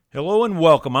Hello and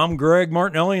welcome. I'm Greg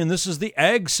Martinelli, and this is the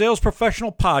Ag Sales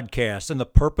Professional Podcast. And the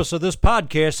purpose of this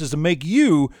podcast is to make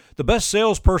you the best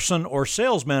salesperson or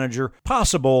sales manager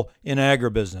possible in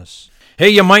agribusiness. Hey,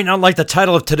 you might not like the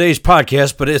title of today's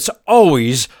podcast, but it's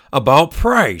always about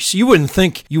price. You wouldn't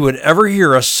think you would ever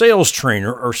hear a sales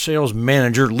trainer or sales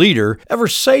manager leader ever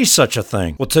say such a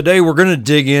thing. Well, today we're going to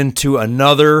dig into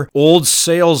another old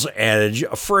sales adage,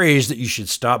 a phrase that you should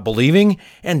stop believing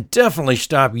and definitely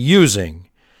stop using.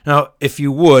 Now, if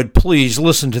you would, please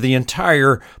listen to the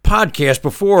entire podcast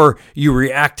before you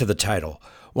react to the title.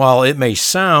 While it may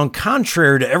sound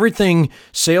contrary to everything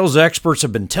sales experts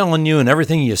have been telling you and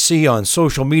everything you see on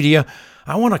social media,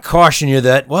 I want to caution you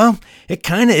that, well, it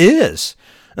kind of is.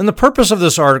 And the purpose of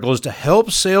this article is to help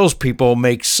salespeople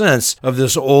make sense of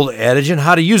this old adage and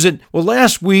how to use it. Well,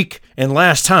 last week and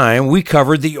last time, we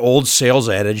covered the old sales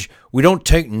adage, we don't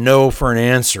take no for an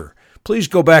answer. Please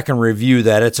go back and review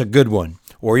that. It's a good one.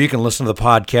 Or you can listen to the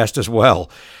podcast as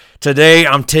well. Today,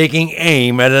 I'm taking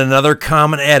aim at another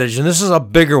common adage, and this is a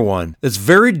bigger one. It's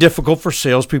very difficult for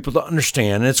salespeople to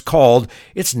understand, and it's called,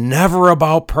 it's never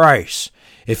about price.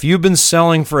 If you've been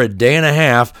selling for a day and a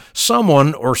half,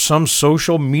 someone or some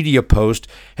social media post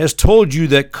has told you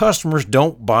that customers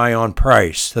don't buy on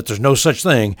price, that there's no such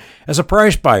thing as a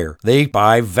price buyer. They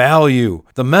buy value.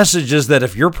 The message is that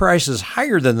if your price is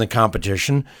higher than the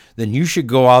competition, then you should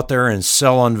go out there and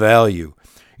sell on value.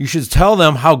 You should tell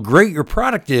them how great your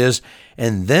product is,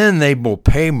 and then they will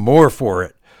pay more for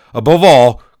it. Above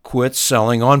all, quit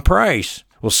selling on price.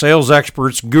 Well, sales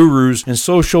experts, gurus, and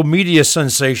social media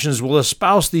sensations will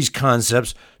espouse these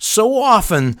concepts so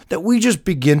often that we just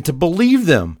begin to believe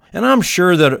them. And I'm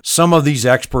sure that some of these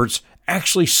experts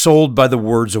actually sold by the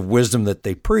words of wisdom that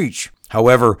they preach.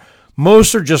 However,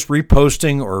 most are just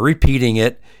reposting or repeating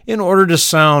it in order to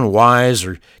sound wise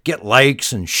or get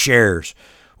likes and shares.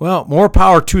 Well, more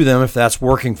power to them if that's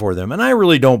working for them, and I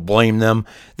really don't blame them.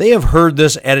 They have heard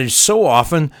this adage so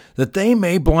often that they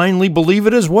may blindly believe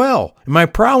it as well. And my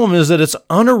problem is that it's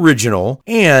unoriginal,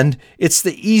 and it's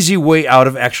the easy way out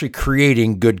of actually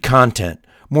creating good content.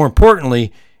 More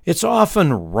importantly, it's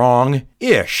often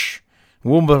wrong-ish.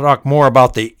 We'll talk more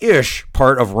about the ish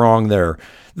part of wrong there.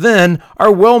 Then,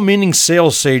 our well-meaning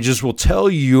sales sages will tell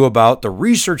you about the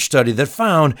research study that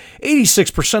found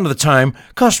 86% of the time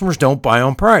customers don't buy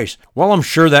on price. While I'm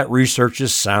sure that research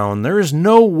is sound, there is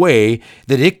no way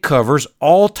that it covers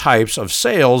all types of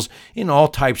sales in all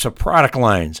types of product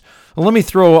lines. Well, let me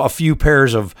throw a few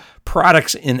pairs of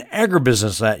products in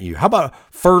agribusiness at you. How about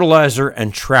fertilizer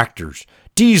and tractors,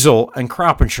 diesel and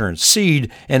crop insurance,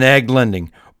 seed and ag lending,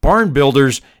 barn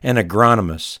builders and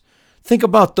agronomists? Think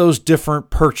about those different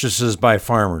purchases by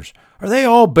farmers. Are they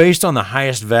all based on the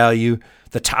highest value,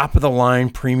 the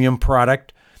top-of-the-line premium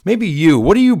product? Maybe you.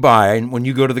 What do you buy when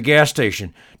you go to the gas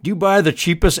station? Do you buy the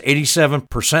cheapest 87%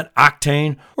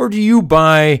 octane, or do you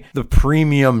buy the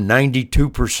premium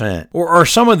 92%? Or are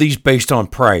some of these based on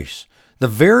price? The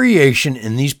variation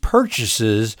in these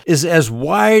purchases is as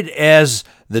wide as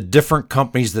the different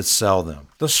companies that sell them.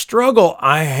 The struggle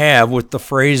I have with the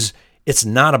phrase, it's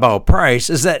not about price,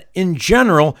 is that in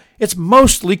general, it's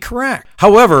mostly correct.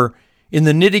 However, in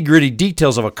the nitty-gritty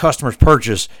details of a customer's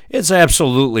purchase, it's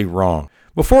absolutely wrong.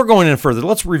 Before going any further,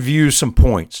 let's review some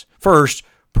points. First,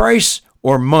 price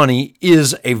or money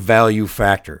is a value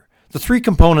factor. The three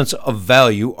components of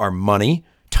value are money,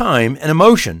 time, and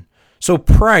emotion. So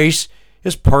price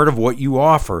is part of what you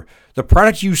offer. The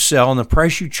product you sell and the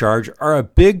price you charge are a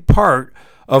big part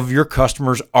of your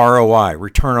customer's ROI,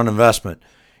 return on investment.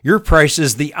 Your price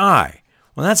is the I.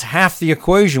 Well, that's half the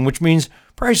equation, which means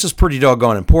price is pretty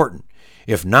doggone important.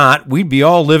 If not, we'd be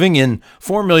all living in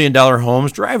 $4 million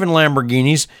homes, driving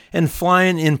Lamborghinis, and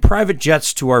flying in private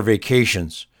jets to our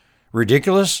vacations.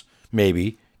 Ridiculous?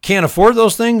 Maybe. Can't afford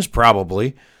those things?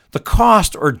 Probably. The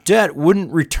cost or debt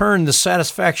wouldn't return the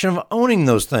satisfaction of owning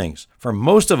those things. For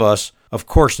most of us, of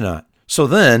course not. So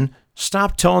then,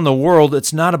 stop telling the world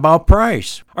it's not about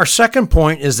price. Our second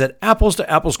point is that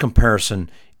apples-to-apples comparison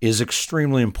is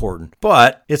extremely important,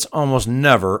 but it's almost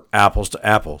never apples to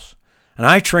apples. And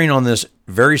I train on this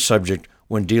very subject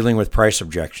when dealing with price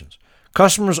objections.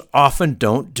 Customers often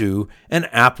don't do an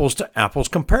apples-to-apples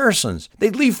comparisons.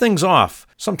 They leave things off,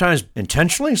 sometimes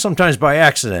intentionally, sometimes by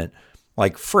accident,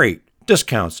 like freight,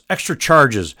 discounts, extra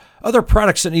charges, other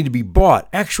products that need to be bought,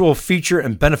 actual feature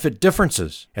and benefit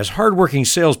differences. As hardworking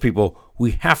salespeople,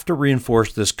 we have to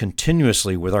reinforce this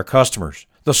continuously with our customers.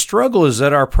 The struggle is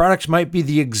that our products might be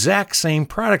the exact same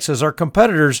products as our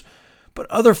competitors, but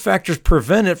other factors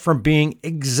prevent it from being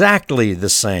exactly the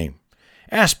same.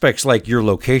 Aspects like your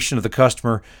location of the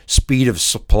customer, speed of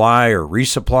supply or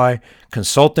resupply,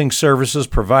 consulting services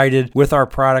provided with our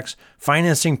products,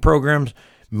 financing programs,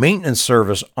 maintenance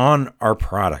service on our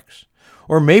products.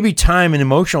 Or maybe time and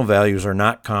emotional values are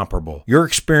not comparable. Your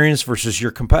experience versus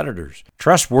your competitors.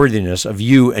 Trustworthiness of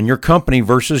you and your company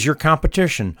versus your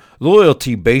competition.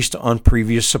 Loyalty based on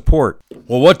previous support.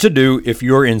 Well, what to do if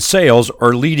you're in sales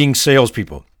or leading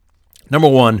salespeople? Number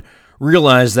one,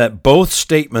 realize that both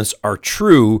statements are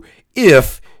true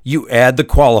if you add the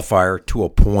qualifier to a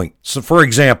point. So for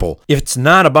example, if it's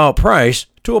not about price,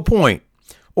 to a point.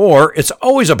 Or it's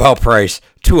always about price,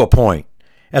 to a point.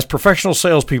 As professional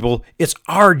salespeople, it's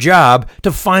our job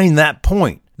to find that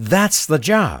point. That's the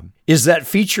job. Is that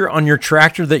feature on your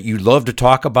tractor that you love to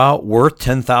talk about worth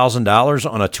 $10,000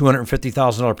 on a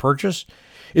 $250,000 purchase?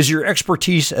 Is your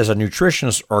expertise as a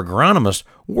nutritionist or agronomist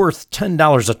worth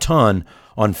 $10 a ton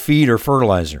on feed or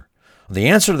fertilizer? The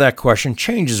answer to that question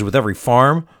changes with every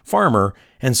farmer,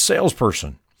 and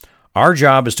salesperson. Our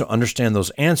job is to understand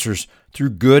those answers through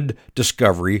good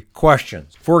discovery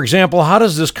questions. For example, how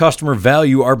does this customer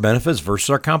value our benefits versus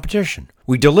our competition?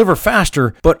 We deliver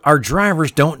faster, but our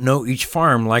drivers don't know each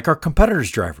farm like our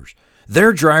competitors' drivers.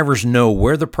 Their drivers know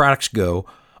where the products go,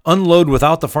 unload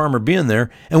without the farmer being there,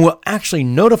 and will actually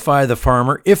notify the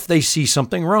farmer if they see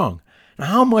something wrong. Now,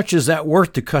 how much is that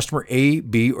worth to customer A,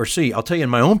 B, or C? I'll tell you, in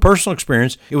my own personal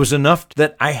experience, it was enough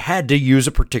that I had to use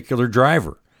a particular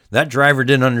driver. That driver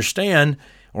didn't understand,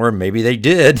 or maybe they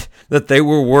did, that they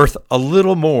were worth a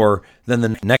little more than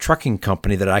the next trucking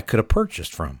company that I could have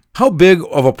purchased from. How big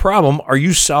of a problem are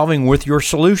you solving with your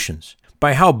solutions?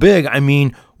 By how big, I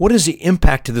mean, what is the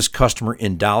impact to this customer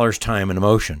in dollars, time, and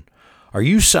emotion? Are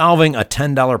you solving a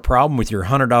 $10 problem with your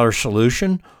 $100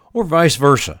 solution, or vice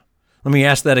versa? Let me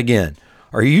ask that again.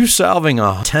 Are you solving a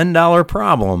 $10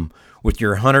 problem with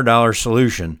your $100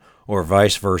 solution, or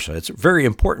vice versa? It's very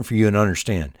important for you to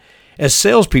understand. As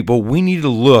salespeople, we need to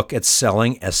look at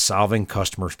selling as solving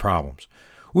customers' problems.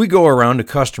 We go around to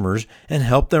customers and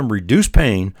help them reduce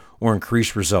pain or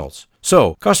increase results.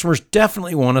 So, customers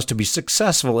definitely want us to be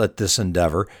successful at this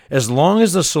endeavor as long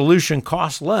as the solution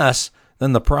costs less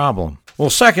than the problem. Well,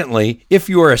 secondly, if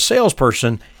you are a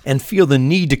salesperson and feel the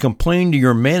need to complain to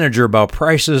your manager about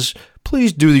prices,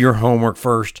 please do your homework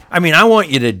first. I want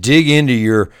you to dig into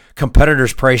your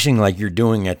competitors' pricing like you're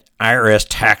doing an IRS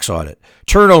tax audit.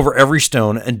 Turn over every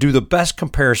stone and do the best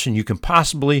comparison you can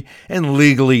possibly and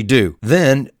legally do.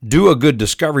 Then do a good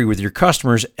discovery with your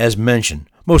customers as mentioned.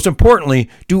 Most importantly,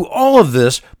 do all of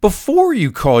this before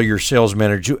you call your sales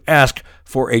manager to ask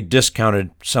for a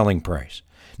discounted selling price.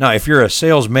 Now, if you're a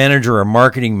sales manager or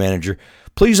marketing manager,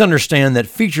 please understand that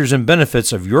features and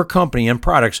benefits of your company and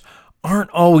products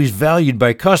aren't always valued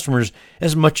by customers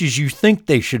as much as you think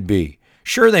they should be.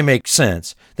 Sure, they make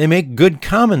sense. They make good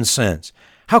common sense.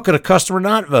 How could a customer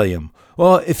not value them?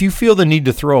 Well, if you feel the need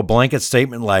to throw a blanket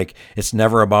statement like it's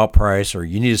never about price or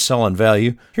you need to sell on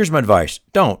value, here's my advice.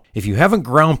 Don't. If you haven't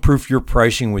ground-proofed your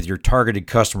pricing with your targeted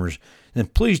customers, then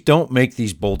please don't make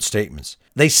these bold statements.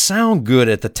 They sound good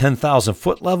at the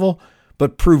 10,000-foot level,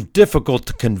 but prove difficult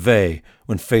to convey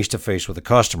when face-to-face with a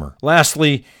customer.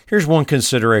 Lastly, here's one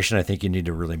consideration I think you need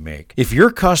to really make. If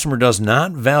your customer does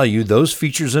not value those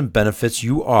features and benefits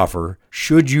you offer,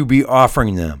 should you be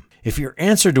offering them? If your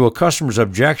answer to a customer's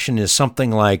objection is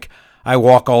something like, I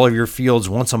walk all of your fields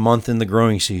once a month in the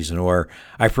growing season, or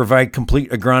I provide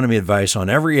complete agronomy advice on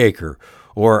every acre,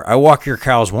 or I walk your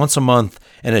cows once a month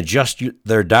and adjust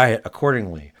their diet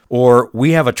accordingly, or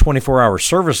we have a 24-hour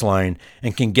service line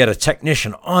and can get a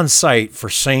technician on site for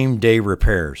same-day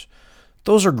repairs.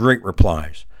 Those are great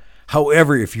replies.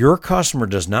 However, if your customer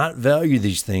does not value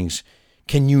these things,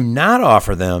 can you not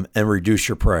offer them and reduce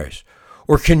your price?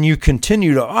 Or can you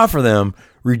continue to offer them,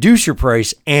 reduce your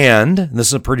price, and, this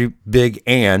is a pretty big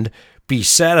and, be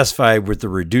satisfied with the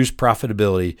reduced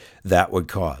profitability that would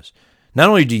cause? Not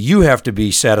only do you have to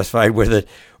be satisfied with it,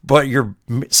 but your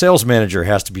sales manager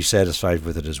has to be satisfied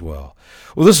with it as well.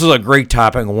 Well, this is a great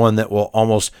topic, one that will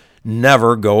almost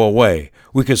never go away.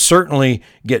 We could certainly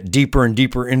get deeper and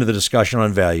deeper into the discussion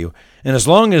on value. And as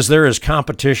long as there is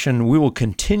competition, we will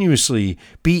continuously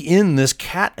be in this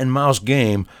cat and mouse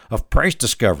game of price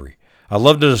discovery. I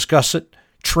love to discuss it,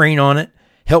 train on it,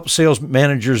 help sales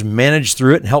managers manage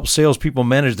through it, and help salespeople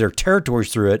manage their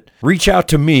territories through it. Reach out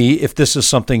to me if this is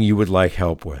something you would like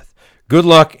help with. Good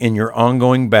luck in your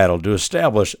ongoing battle to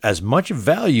establish as much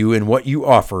value in what you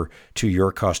offer to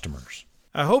your customers.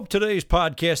 I hope today's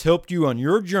podcast helped you on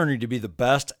your journey to be the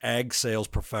best ag sales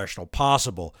professional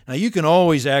possible. Now, you can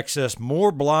always access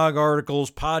more blog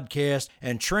articles, podcasts,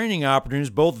 and training opportunities,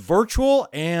 both virtual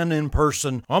and in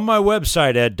person, on my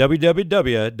website at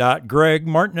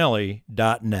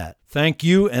www.gregmartinelli.net. Thank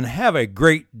you and have a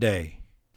great day.